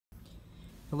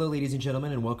Hello ladies and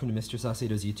gentlemen, and welcome to Mr.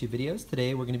 Saucedo's YouTube videos.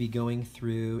 Today we're going to be going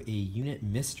through a unit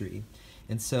mystery.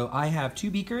 And so I have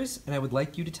two beakers, and I would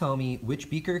like you to tell me which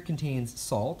beaker contains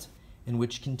salt and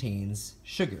which contains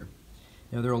sugar.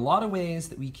 Now there are a lot of ways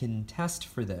that we can test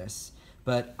for this,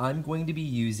 but I'm going to be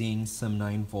using some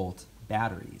 9-volt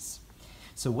batteries.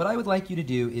 So what I would like you to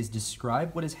do is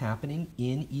describe what is happening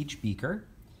in each beaker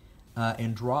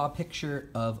and draw a picture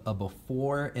of a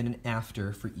before and an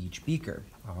after for each beaker.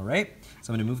 All right,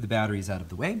 so I'm going to move the batteries out of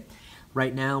the way.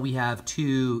 Right now we have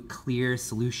two clear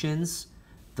solutions.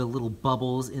 The little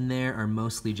bubbles in there are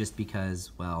mostly just because,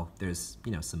 well, there's,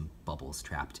 some bubbles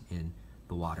trapped in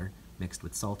the water mixed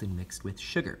with salt and mixed with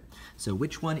sugar. So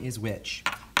which one is which?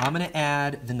 I'm going to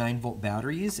add the 9-volt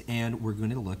batteries, and we're going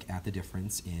to look at the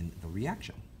difference in the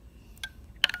reaction.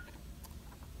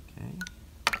 Okay.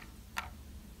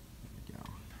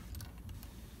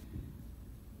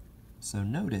 So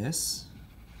notice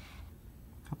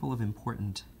a couple of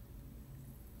important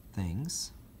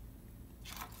things,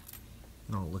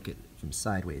 and I'll look at it from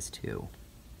sideways too.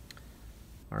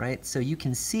 All right, so you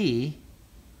can see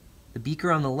the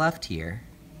beaker on the left here.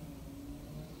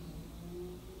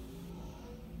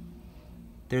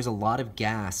 There's a lot of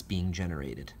gas being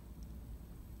generated.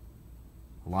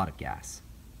 A lot of gas.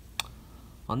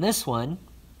 On this one,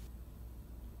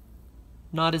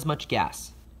 not as much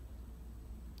gas.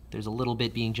 There's a little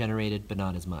bit being generated, but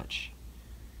not as much.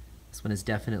 This one is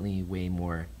definitely way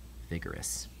more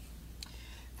vigorous.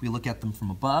 If we look at them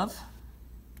from above,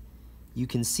 you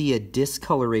can see a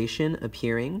discoloration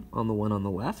appearing on the one on the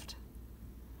left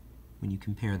when you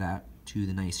compare that to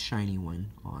the nice shiny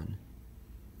one on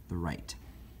the right.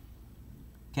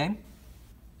 Okay?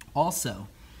 Also,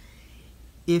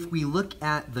 if we look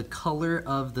at the color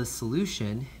of the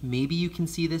solution, maybe you can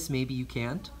see this, maybe you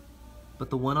can't. But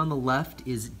the one on the left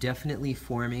is definitely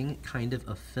forming kind of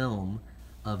a film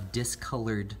of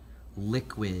discolored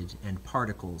liquid and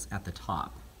particles at the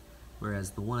top,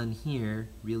 whereas the one here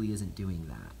really isn't doing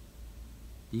that.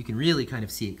 You can really kind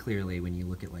of see it clearly when you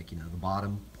look at the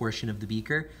bottom portion of the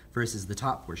beaker versus the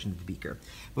top portion of the beaker.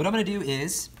 What I'm going to do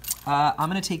is I'm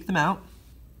going to take them out,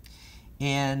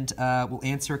 and we'll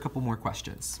answer a couple more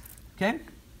questions. Okay?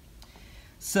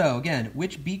 So again,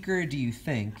 which beaker do you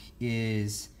think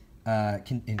is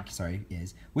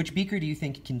which beaker do you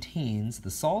think contains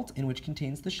the salt and which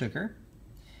contains the sugar?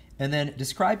 And then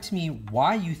describe to me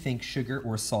why you think sugar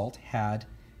or salt had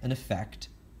an effect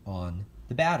on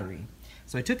the battery.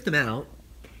 So I took them out,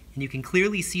 and you can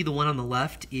clearly see the one on the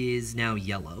left is now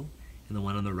yellow, and the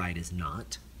one on the right is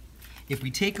not. If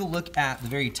we take a look at the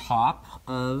very top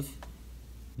of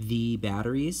the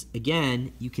batteries,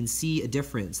 again, you can see a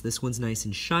difference. This one's nice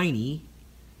and shiny,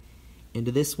 and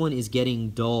this one is getting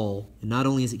dull. And not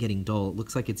only is it getting dull, it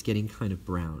looks like it's getting kind of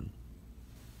brown.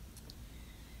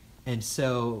 And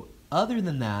so, other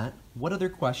than that, what other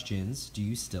questions do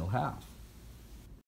you still have?